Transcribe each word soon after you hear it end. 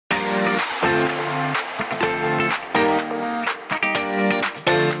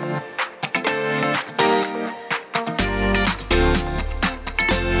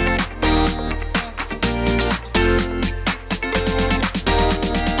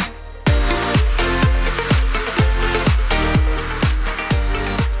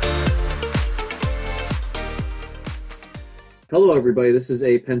Hello, everybody. This is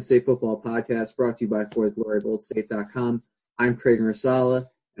a Penn State football podcast brought to you by ForTheGloryOldState.com. I'm Craig Rasala,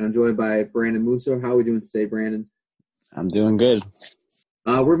 and I'm joined by Brandon Musso. How are we doing today, Brandon? I'm doing good.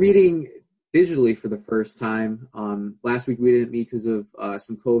 We're meeting digitally for the first time. Last week we didn't meet because of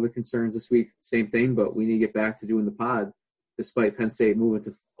some COVID concerns. This week, same thing, but we need to get back to doing the pod, despite Penn State moving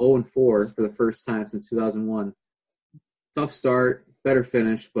to 0-4 for the first time since 2001. Tough start, better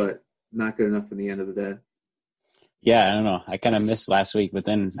finish, but not good enough in the end of the day. Yeah, I don't know. I kind of missed last week, but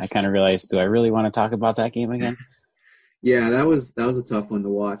then I kind of realized, do I really want to talk about that game again? Yeah, that was a tough one to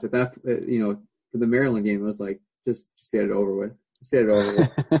watch. At that, for the Maryland game, it was like just get it over with. Just get it over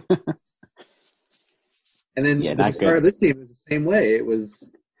with. And then the start of this game was the same way. It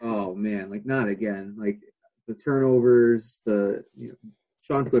was, oh man, like not again. Like the turnovers,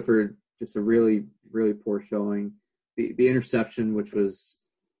 Sean Clifford, just a really, really poor showing. The interception, which was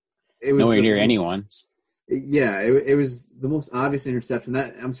nowhere near anyone. Yeah, it was the most obvious interception.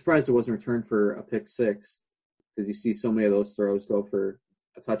 That I'm surprised it wasn't returned for a pick six, because you see so many of those throws go for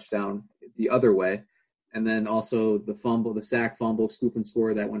a touchdown the other way. And then also the sack fumble, scoop and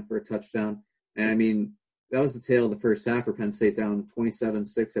score that went for a touchdown. And I mean, that was the tail of the first half for Penn State, down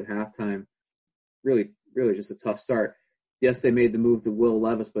 27-6 at halftime. Really, really just a tough start. Yes, they made the move to Will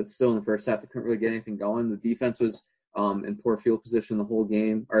Levis, but still in the first half they couldn't really get anything going. The defense was in poor field position the whole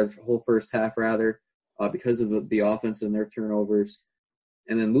game, or the whole first half rather. Because of the offense and their turnovers.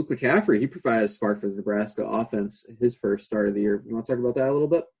 And then Luke McCaffrey, he provided a spark for the Nebraska offense his first start of the year. You want to talk about that a little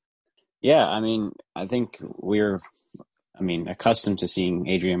bit? Yeah, I mean, I think we're accustomed to seeing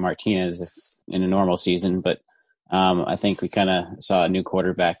Adrian Martinez in a normal season, but I think we kind of saw a new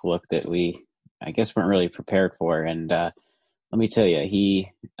quarterback look that I guess weren't really prepared for. And let me tell you,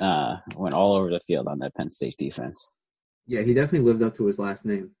 he went all over the field on that Penn State defense. Yeah, he definitely lived up to his last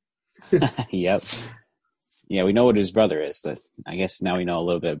name. Yep. Yeah, we know what his brother is, but I guess now we know a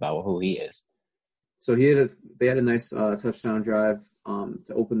little bit about who he is. So they had a nice touchdown drive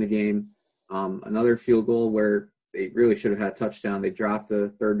to open the game. Another field goal where they really should have had a touchdown. They dropped a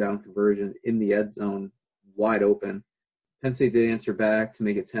third down conversion in the end zone, wide open. Penn State did answer back to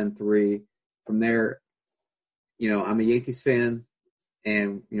make it 10-3. From there, I'm a Yankees fan,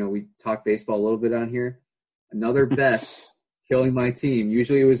 and we talk baseball a little bit on here. Another bet killing my team.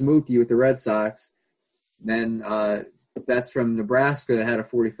 Usually it was Mookie with the Red Sox. Then bets from Nebraska that had a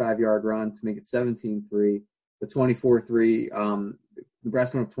 45-yard run to make it 17-3. The 24-3,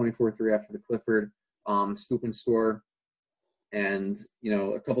 Nebraska went up 24-3 after the Clifford scoop and score. And,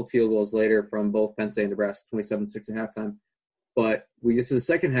 a couple field goals later from both Penn State and Nebraska, 27-6 at halftime. But we get to the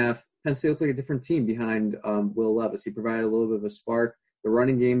second half, Penn State looked like a different team behind Will Levis. He provided a little bit of a spark. The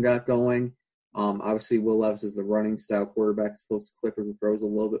running game got going. Obviously, Will Levis is the running style quarterback as opposed to Clifford, who throws a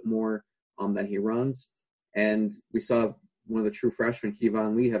little bit more than he runs. And we saw one of the true freshmen,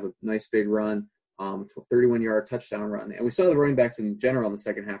 Kevon Lee, have a nice big run, 31-yard touchdown run. And we saw the running backs in general in the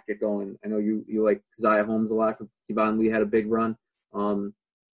second half get going. I know you like Keziah Holmes a lot. Kevon Lee had a big run.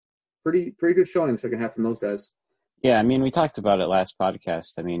 Pretty good showing in the second half from those guys. Yeah, I mean, we talked about it last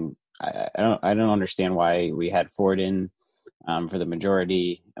podcast. I mean, I don't understand why we had Ford in for the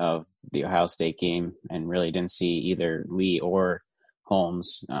majority of the Ohio State game and really didn't see either Lee or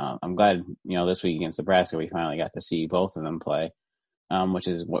Holmes. I'm glad, this week against Nebraska, we finally got to see both of them play, which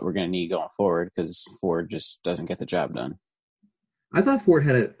is what we're going to need going forward because Ford just doesn't get the job done. I thought Ford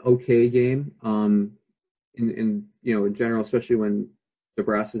had an okay game in general, especially when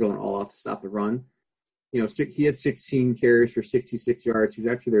Nebraska's going all out to stop the run. He had 16 carries for 66 yards. He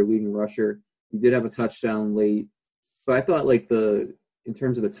was actually their leading rusher. He did have a touchdown late. But I thought in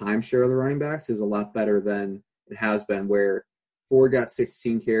terms of the timeshare of the running backs, it was a lot better than it has been, where Ford got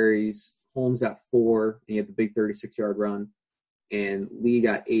 16 carries, Holmes got 4, and he had the big 36-yard run, and Lee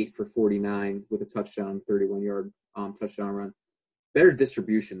got 8 for 49 with a touchdown, 31-yard touchdown run. Better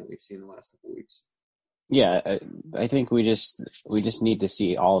distribution than we've seen in the last couple of weeks. Yeah, I think we just need to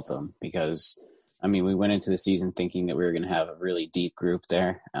see all of them because, I mean, we went into the season thinking that we were going to have a really deep group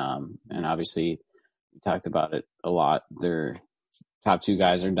there, and obviously we talked about it a lot. Their top 2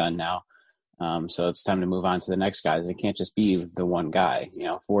 guys are done now. So it's time to move on to the next guys. It can't just be the one guy.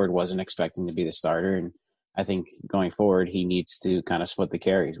 Ford wasn't expecting to be the starter, and I think going forward he needs to kind of split the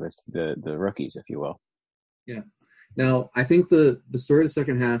carries with the rookies, if you will. Yeah. Now, I think the story of the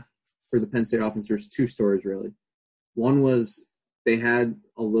second half for the Penn State offense, there's 2 stories really. One was they had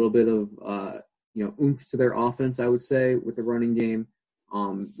a little bit of oomph to their offense, I would say, with the running game.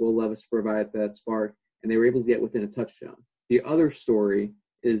 Will Levis provided that spark, and they were able to get within a touchdown. The other story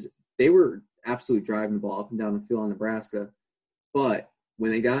is they were absolutely driving the ball up and down the field on Nebraska, but when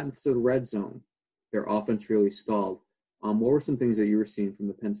they got into the red zone, their offense really stalled. What were some things that you were seeing from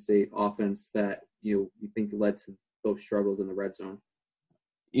the Penn State offense that you think led to those struggles in the red zone?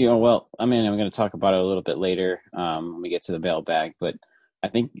 Well, I mean, I'm going to talk about it a little bit later when we get to the mailbag, but I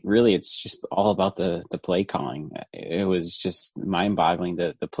think really it's just all about the play calling. It was just mind-boggling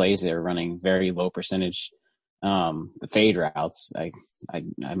the plays they were running, very low percentage. The fade routes,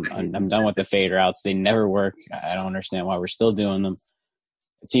 I'm done with the fade routes. They never work. I don't understand why we're still doing them.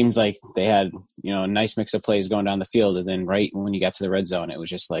 It seems like they had a nice mix of plays going down the field, and then right when you got to the red zone, it was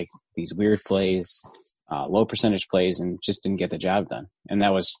just like these weird plays. Low percentage plays, and just didn't get the job done. And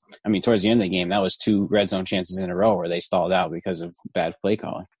that was, I mean, towards the end of the game, that was 2 red zone chances in a row where they stalled out because of bad play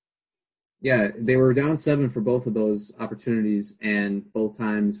calling. Yeah, they were down 7 for both of those opportunities, and both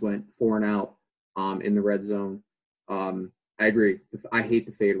times went 4 and out in the red zone. I agree. I hate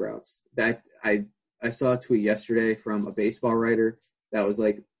the fade routes. That I saw a tweet yesterday from a baseball writer that was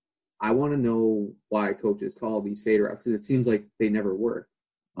like, I want to know why coaches call these fade routes because it seems like they never work.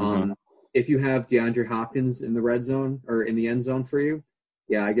 Mm-hmm. If you have DeAndre Hopkins in the red zone or in the end zone for you,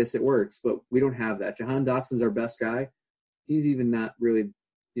 yeah, I guess it works. But we don't have that. Jahan Dotson's our best guy. He's even not really,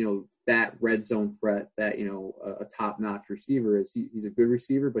 that red zone threat that, a top-notch receiver is. He's a good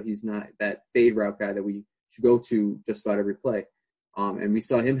receiver, but he's not that fade route guy that we should go to just about every play. And we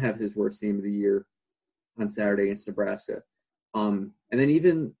saw him have his worst game of the year on Saturday against Nebraska. And then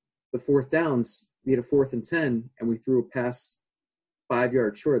even the fourth downs, we had a 4th and 10, and we threw a pass 5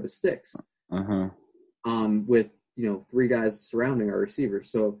 yards short of the sticks, with 3 guys surrounding our receiver.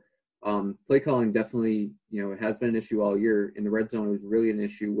 So play calling definitely, it has been an issue all year. In the red zone, it was really an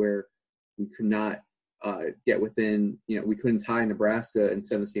issue where we could not get within. We couldn't tie Nebraska and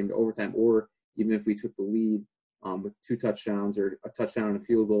send this game to overtime, or even if we took the lead with 2 touchdowns or a touchdown and a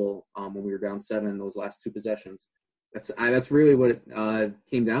field goal when we were down 7 those last 2 possessions. That's really what it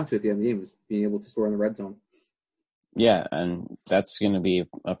came down to at the end of the game, was being able to score in the red zone. Yeah, and that's going to be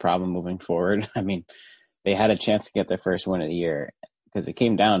a problem moving forward. I mean, they had a chance to get their first win of the year because it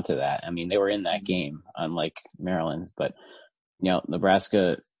came down to that. I mean, they were in that game, unlike Maryland. But,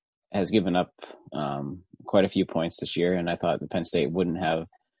 Nebraska has given up quite a few points this year, and I thought the Penn State wouldn't have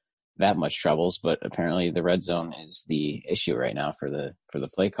that much troubles. But apparently the red zone is the issue right now for the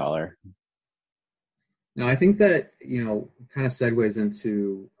play caller. Now, I think that, kind of segues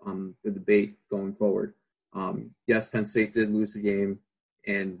into the debate going forward. Yes, Penn State did lose the game,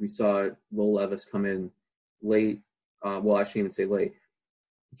 and we saw Will Levis come in late. Well, I shouldn't even say late.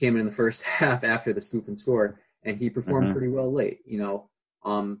 He came in the first half after the scoop and score, and he performed pretty well late,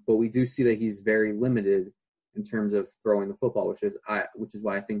 But we do see that he's very limited in terms of throwing the football, which is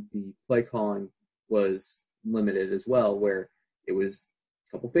why I think the play calling was limited as well, where it was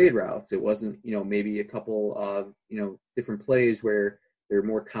a couple fade routes. It wasn't, maybe a couple of, different plays where they're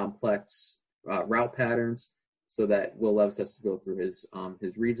more complex route patterns, so that Will Levis has to go through his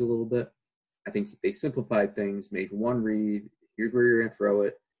reads a little bit. I think they simplified things, made one read, here's where you're going to throw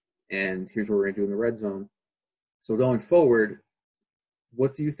it, and here's what we're going to do in the red zone. So going forward,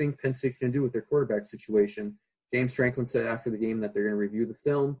 what do you think Penn State's going to do with their quarterback situation? James Franklin said after the game that they're going to review the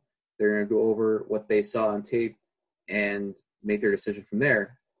film, they're going to go over what they saw on tape and make their decision from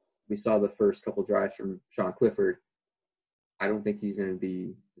there. We saw the first couple drives from Sean Clifford. I don't think he's going to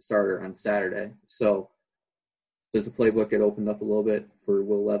be the starter on Saturday. So does the playbook get opened up a little bit for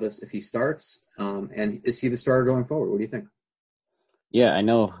Will Levis if he starts? And is he the starter going forward? What do you think? Yeah, I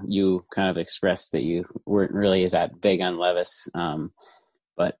know you kind of expressed that you weren't really as that big on Levis.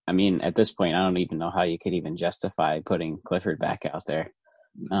 But, I mean, at this point, I don't even know how you could even justify putting Clifford back out there.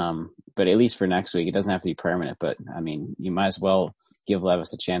 But at least for next week, it doesn't have to be permanent. But, I mean, you might as well give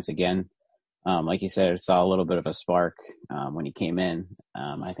Levis a chance again. Like you said, I saw a little bit of a spark when he came in.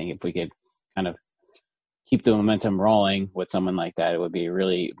 I think if we could kind of keep the momentum rolling with someone like that, it would be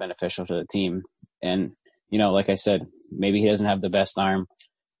really beneficial to the team. And, like I said, maybe he doesn't have the best arm,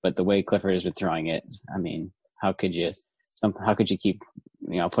 but the way Clifford has been throwing it, I mean, how could you keep,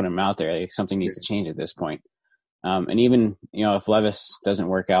 putting him out there? Like, something needs to change at this point. And even, if Levis doesn't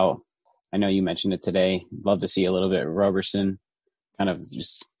work out, I know you mentioned it today, love to see a little bit of Roberson kind of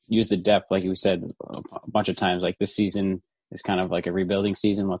just use the depth, like we said a bunch of times. Like, this season is kind of like a rebuilding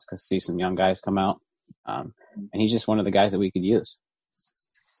season. Let's see some young guys come out. And he's just one of the guys that we could use.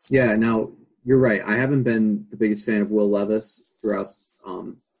 Yeah, now you're right. I haven't been the biggest fan of Will Levis throughout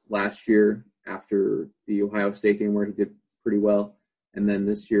last year after the Ohio State game where he did pretty well. And then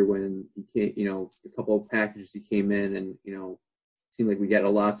this year when he came, a couple of packages he came in and, it seemed like we got a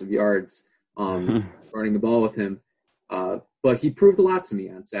loss of yards running the ball with him. But he proved a lot to me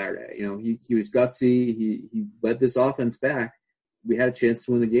on Saturday. He was gutsy. He led this offense back. We had a chance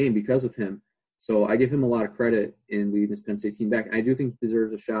to win the game because of him. So I give him a lot of credit in leading this Penn State team back. And I do think he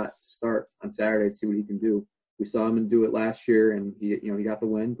deserves a shot to start on Saturday to see what he can do. We saw him do it last year, and he got the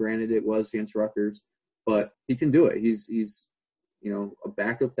win. Granted, it was against Rutgers, but he can do it. He's a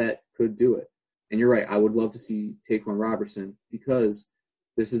backup that could do it. And you're right. I would love to see Taquan Robertson because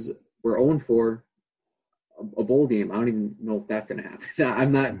we're 0-4, a bowl game. I don't even know if that's going to happen.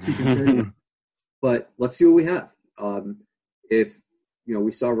 I'm not too concerned, but let's see what we have. If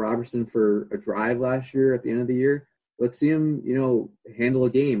we saw Robertson for a drive last year at the end of the year, let's see him, handle a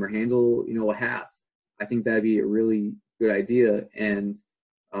game or handle, a half. I think that'd be a really good idea, and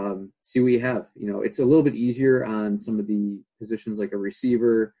see what you have. It's a little bit easier on some of the positions like a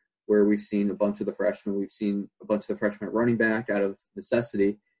receiver, where we've seen a bunch of the freshmen. We've seen a bunch of the freshmen at running back out of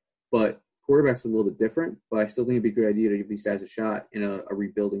necessity, but quarterback's a little bit different. But I still think it'd be a good idea to give these guys a shot in a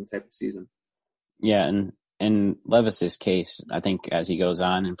rebuilding type of season. Yeah, and in Levis's case, I think as he goes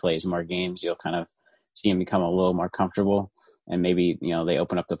on and plays more games, you'll kind of see him become a little more comfortable, and maybe they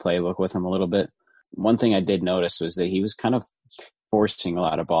open up the playbook with him a little bit. One thing I did notice was that he was kind of forcing a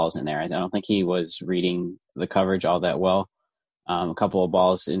lot of balls in there. I don't think he was reading the coverage all that well. A couple of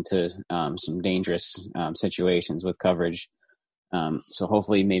balls into some dangerous situations with coverage. So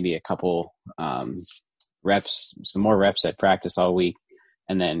hopefully maybe a couple reps, some more reps at practice all week.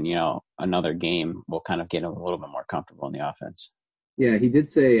 And then, another game will kind of get a little bit more comfortable in the offense. Yeah, he did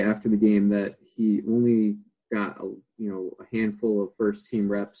say after the game that he only got a handful of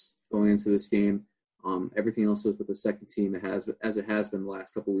first-team reps going into this game. Everything else was with the second team, as it has been the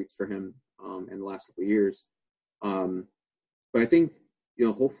last couple of weeks for him and the last couple of years. But I think,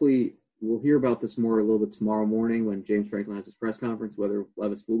 hopefully we'll hear about this more a little bit tomorrow morning when James Franklin has his press conference, whether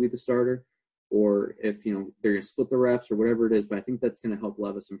Levis will be the starter or if, they're going to split the reps or whatever it is. But I think that's going to help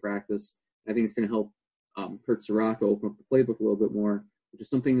Levis in practice. I think it's going to help Kirk Ciarrocca open up the playbook a little bit more, which is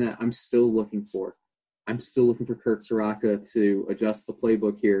something that I'm still looking for. I'm still looking for Kirk Ciarrocca to adjust the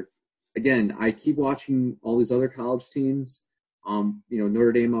playbook here. Again, I keep watching all these other college teams.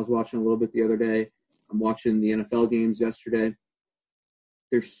 Notre Dame I was watching a little bit the other day. I'm watching the NFL games yesterday.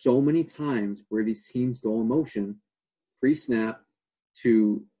 There's so many times where these teams go in motion pre-snap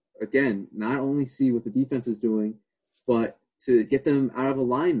to, again, not only see what the defense is doing, but to get them out of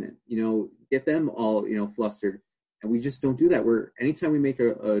alignment, get them all, flustered. And we just don't do that. Anytime we make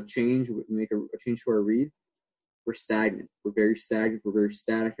a change, we make a change to our read, we're stagnant. We're very stagnant. We're very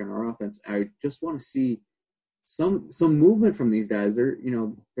static on our offense. I just want to see some movement from these guys. They're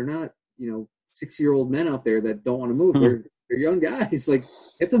not, 6-year-old men out there that don't want to move. They're young guys. Like,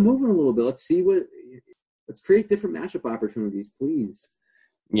 get them moving a little bit. Let's create different matchup opportunities, please.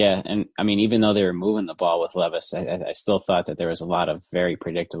 Yeah, and I mean, even though they were moving the ball with Levis, I still thought that there was a lot of very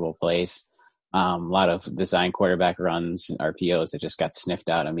predictable plays, a lot of design quarterback runs, RPOs that just got sniffed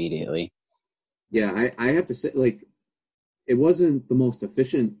out immediately. Yeah, I have to say, it wasn't the most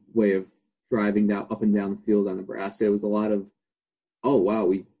efficient way of driving down up and down the field on Nebraska. It was a lot of, oh wow,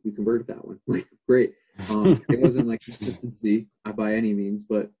 we converted that one, great. It wasn't like consistency by any means,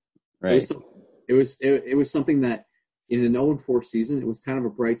 but right. It was something that in an 0-4 season, it was kind of a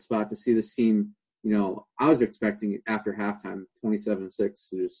bright spot to see this team. I was expecting after halftime 27-6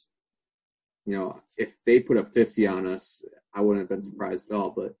 to just, if they put up 50 on us, I wouldn't have been surprised at all.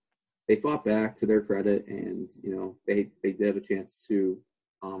 But they fought back, to their credit, and they did have a chance to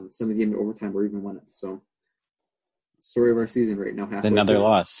send the game to overtime or even win it. So, story of our season right now. It's another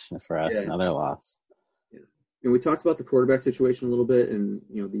loss for us. Yeah. Another loss. Yeah. And we talked about the quarterback situation a little bit, and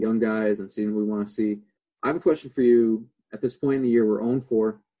the young guys and seeing who we want to see. I have a question for you. At this point in the year, we're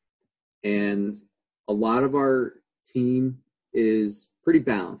 0-4, and a lot of our team is pretty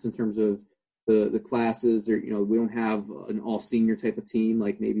balanced in terms of the classes. Or we don't have an all-senior type of team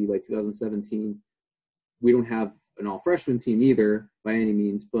like maybe like 2017. We don't have an all-freshman team either by any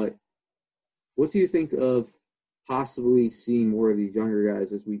means. But what do you think of possibly seeing more of these younger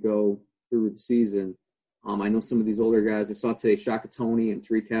guys as we go through the season? I know some of these older guys. I saw today Shaka Toney and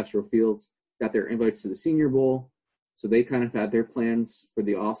Tariq Castro Fields got their invites to the Senior Bowl, so they kind of had their plans for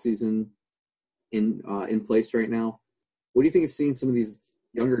the offseason in place right now. What do you think of seeing some of these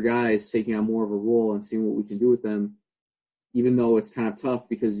younger guys taking on more of a role and seeing what we can do with them, even though it's kind of tough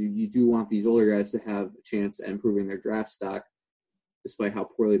because you do want these older guys to have a chance at improving their draft stock, despite how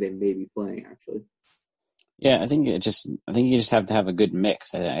poorly they may be playing, actually? Yeah, I think you just have to have a good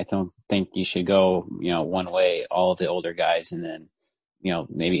mix. I don't think you should go, one way, all the older guys, and then,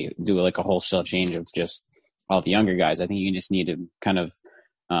 maybe do like a wholesale change of just all the younger guys. I think you just need to kind of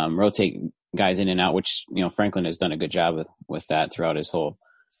rotate guys in and out, which, Franklin has done a good job with that throughout his whole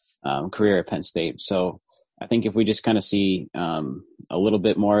career at Penn State. So I think if we just kind of see a little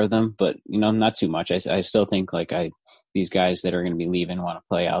bit more of them, but not too much. I still think these guys that are going to be leaving want to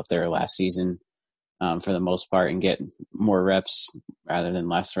play out their last season for the most part and get more reps rather than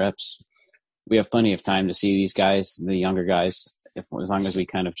less reps. We have plenty of time to see these guys, the younger guys, as long as we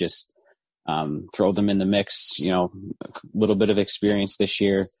kind of just throw them in the mix. A little bit of experience this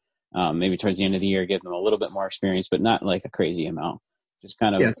year, maybe towards the end of the year, give them a little bit more experience, but not like a crazy amount. Just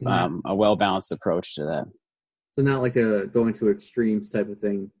kind of a well-balanced approach to that. So not like a going to extremes type of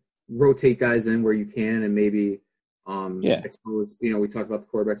thing. Rotate guys in where you can, and maybe expose. We talked about the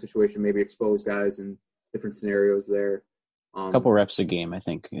quarterback situation. Maybe expose guys in different scenarios there. A couple reps a game, I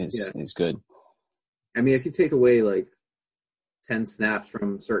think, is good. I mean, if you take away like 10 snaps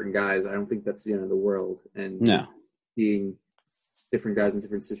from certain guys, I don't think that's the end of the world. And being different guys in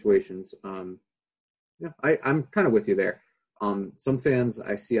different situations, I'm kind of with you there. Some fans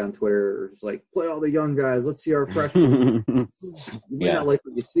I see on Twitter are just like, play all the young guys. Let's see our freshmen. You might not like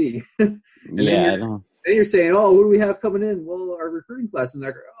what you see. Then you're saying, oh, who do we have coming in? Well, our recruiting class. And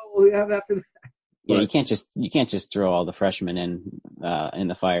they're like, oh, what do we have after that? Yeah, you can't just throw all the freshmen in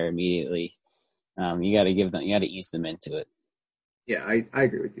the fire immediately. You got to ease them into it. Yeah, I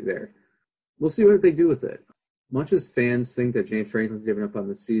agree with you there. We'll see what they do with it. Much as fans think that James Franklin's given up on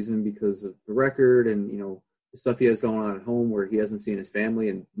the season because of the record and, the stuff he has going on at home where he hasn't seen his family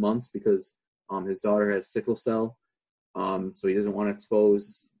in months because his daughter has sickle cell. So he doesn't want to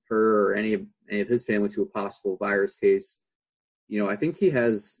expose her or any of his family to a possible virus case. I think he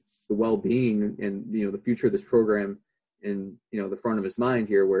has the well-being and, the future of this program in, the front of his mind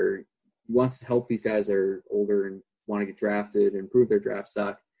here, where he wants to help these guys that are older and want to get drafted and improve their draft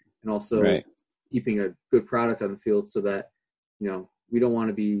stock, and also keeping a good product on the field so that, we don't want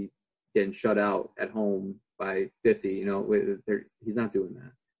to be getting shut out at home by 50, he's not doing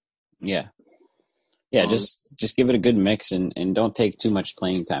that. Yeah. Just give it a good mix and don't take too much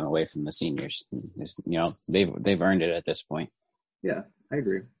playing time away from the seniors. They've earned it at this point. Yeah, I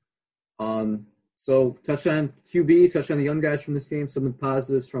agree. So touch on QB, touch on the young guys from this game, some of the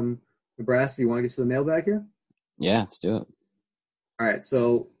positives from Nebraska. You want to get to the mailbag here? Yeah, let's do it. All right,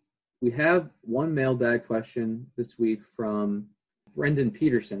 so we have one mailbag question this week from Brendan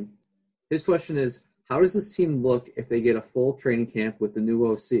Peterson. His question is, how does this team look if they get a full training camp with the new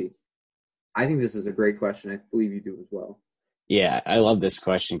OC? I think this is a great question. I believe you do as well. Yeah, I love this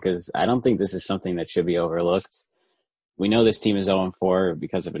question because I don't think this is something that should be overlooked. We know this team is 0-4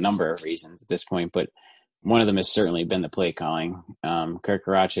 because of a number of reasons at this point, but one of them has certainly been the play calling. Kirk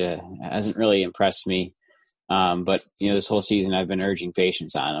Karacha hasn't really impressed me, but this whole season I've been urging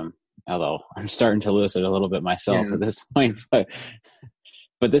patience on him, although I'm starting to lose it a little bit myself at this point.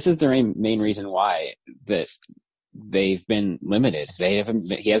 But this is the main reason why that they've been limited.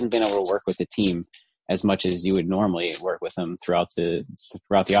 He hasn't been able to work with the team as much as you would normally work with him throughout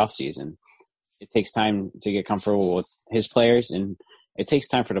the off season. It takes time to get comfortable with his players, and it takes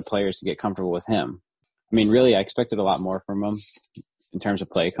time for the players to get comfortable with him. I mean, really, I expected a lot more from him in terms of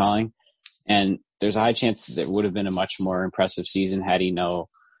play calling, and there's a high chance that it would have been a much more impressive season had he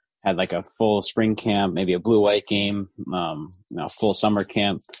had like a full spring camp, maybe a blue-white game, full summer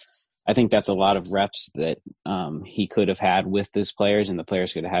camp. I think that's a lot of reps that he could have had with his players and the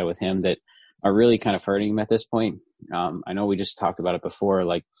players could have had with him that are really kind of hurting him at this point. I know we just talked about it before,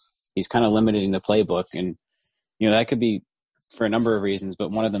 like he's kind of limiting the playbook, and that could be for a number of reasons,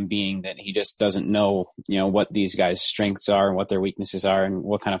 but one of them being that he just doesn't know, what these guys' strengths are and what their weaknesses are and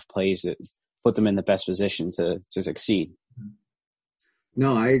what kind of plays that put them in the best position to succeed.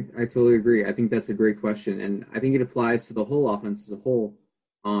 No, I totally agree. I think that's a great question, and I think it applies to the whole offense as a whole.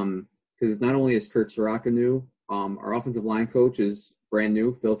 Because not only is Kurt Soraka new, our offensive line coach is brand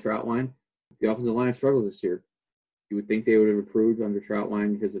new, Phil Trautwein. The offensive line struggles this year. You would think they would have improved under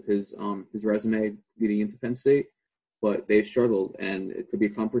Trautwein because of his resume leading into Penn State, but they've struggled, and it could be a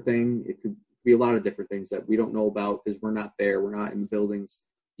comfort thing. It could be a lot of different things that we don't know about because we're not there. We're not in the buildings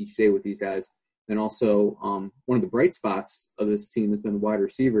each day with these guys. And also, one of the bright spots of this team has been the wide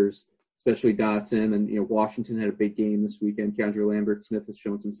receivers, especially Dotson. And, Washington had a big game this weekend. Keandre Lambert-Smith has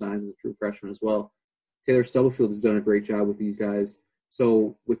shown some signs as a true freshman as well. Taylor Stubblefield has done a great job with these guys.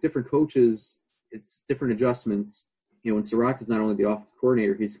 So with different coaches, it's different adjustments. And Soraka is not only the offensive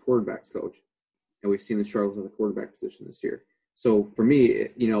coordinator, he's the quarterback's coach. And we've seen the struggles of the quarterback position this year. So for me,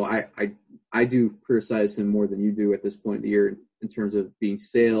 I do criticize him more than you do at this point in the year in terms of being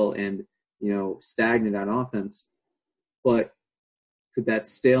stale and, stagnant on offense. But could that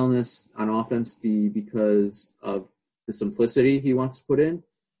staleness on offense be because of the simplicity he wants to put in,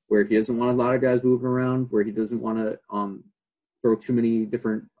 where he doesn't want a lot of guys moving around, where he doesn't want to throw too many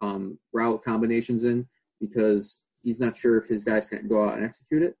different route combinations in, because he's not sure if his guys can go out and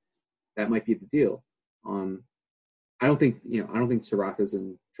execute it. That might be the deal. I don't think Soraka's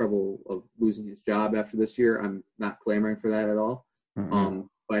in trouble of losing his job after this year. I'm not clamoring for that at all. Mm-hmm.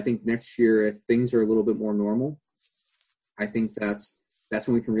 But I think next year, if things are a little bit more normal, I think that's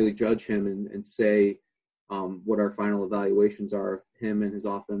when we can really judge him and say what our final evaluations are of him and his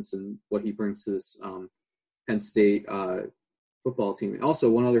offense and what he brings to this Penn State football team. Also,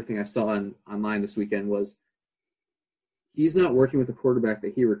 one other thing I saw online this weekend was he's not working with a quarterback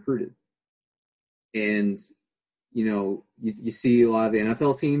that he recruited. And, you see a lot of the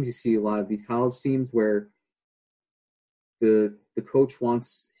NFL teams, you see a lot of these college teams where the coach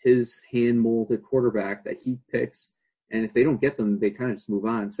wants his hand-molded quarterback that he picks, and if they don't get them, they kind of just move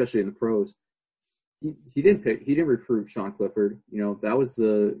on, especially in the pros. He didn't recruit Sean Clifford. That was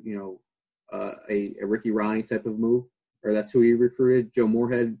a Ricky Ronnie type of move, or that's who he recruited. Joe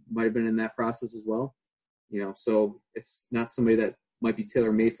Moorhead might have been in that process as well. So it's not somebody that might be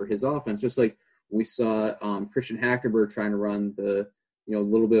tailor-made for his offense. Just like we saw Christian Hackenberg trying to run the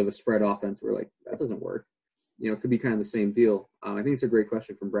little bit of a spread offense. We're like, that doesn't work. It could be kind of the same deal. I think it's a great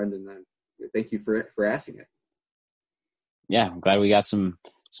question from Brendan. And thank you for asking it. Yeah, I'm glad we got some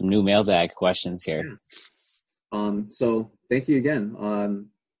new mailbag questions here. Yeah. So thank you again.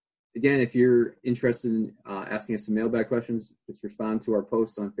 Again, if you're interested in asking us some mailbag questions, just respond to our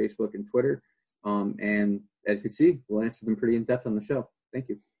posts on Facebook and Twitter. And as you can see, we'll answer them pretty in depth on the show. Thank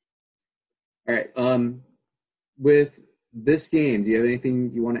you. All right. With this game, do you have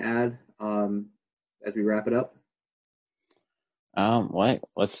anything you want to add as we wrap it up?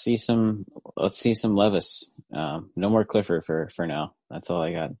 Let's see some Levis. No more Clifford for now. That's all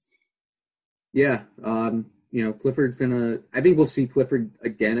I got. Yeah. Clifford's I think we'll see Clifford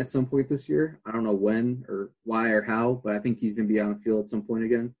again at some point this year. I don't know when or why or how, but I think he's going to be on the field at some point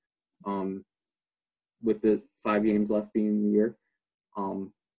again. With the 5 games left being in the year.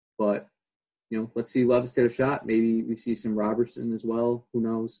 But let's see Levis get a shot. Maybe we see some Robertson as well. Who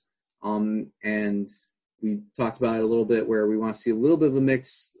knows? And we talked about it a little bit where we want to see a little bit of a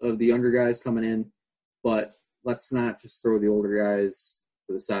mix of the younger guys coming in, but let's not just throw the older guys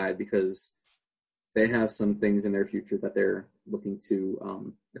to the side because they have some things in their future that they're looking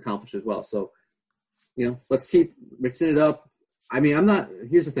to accomplish as well. So, let's keep mixing it up. I mean,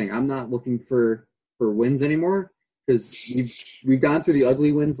 here's the thing. I'm not looking for wins anymore because we've gone through the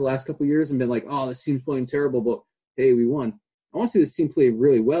ugly wins the last couple of years and been like, oh, this team's playing terrible, but hey, we won. I want to see this team play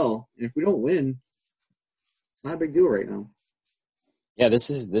really well, and if we don't win, it's not a big deal right now. Yeah, this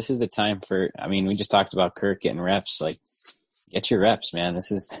is the time for. I mean, we just talked about Kirk getting reps. Like, get your reps, man.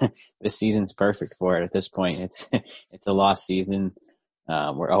 This season's perfect for it. At this point, it's a lost season.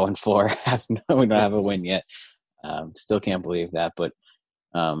 We're 0-4. We don't have a win yet. Still can't believe that, but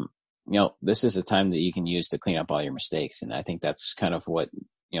this is a time that you can use to clean up all your mistakes, and I think that's kind of what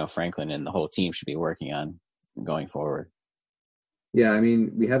Franklin and the whole team should be working on going forward. Yeah, I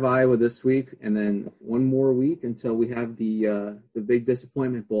mean, we have Iowa this week, and then one more week until we have the big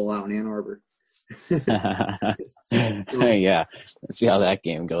disappointment bowl out in Ann Arbor. Yeah, let's see how that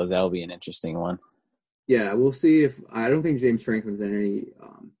game goes. That'll be an interesting one. Yeah, we'll see I don't think James Franklin's in any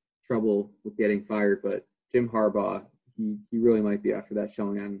trouble with getting fired, but Jim Harbaugh, he really might be after that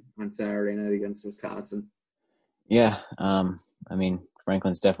showing on Saturday night against Wisconsin. Yeah, I mean,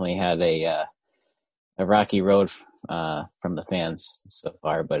 Franklin's definitely had a rocky road from the fans so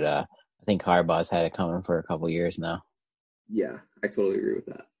far, but I think Harbaugh's had it coming for a couple years now. Yeah, I totally agree with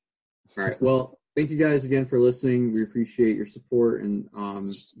that. All right, well, thank you guys again for listening. We appreciate your support, and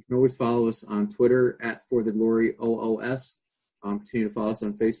you can always follow us on Twitter at ForTheGloryOOS. Continue to follow us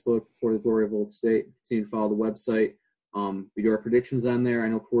on Facebook, For the Glory of Old State. Continue to follow the website. We do our predictions on there. I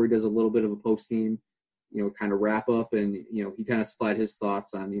know Corey does a little bit of a post-game, kind of wrap up, and, he kind of supplied his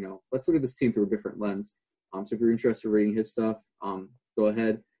thoughts on, let's look at this team through a different lens. So if you're interested in reading his stuff, go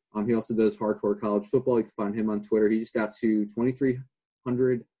ahead. He also does hardcore college football. You can find him on Twitter. He just got to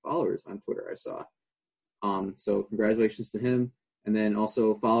 2,300 followers on Twitter, I saw. So congratulations to him. And then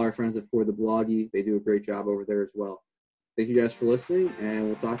also follow our friends at For the Bloggy. They do a great job over there as well. Thank you guys for listening, and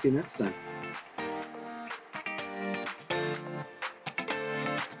we'll talk to you next time.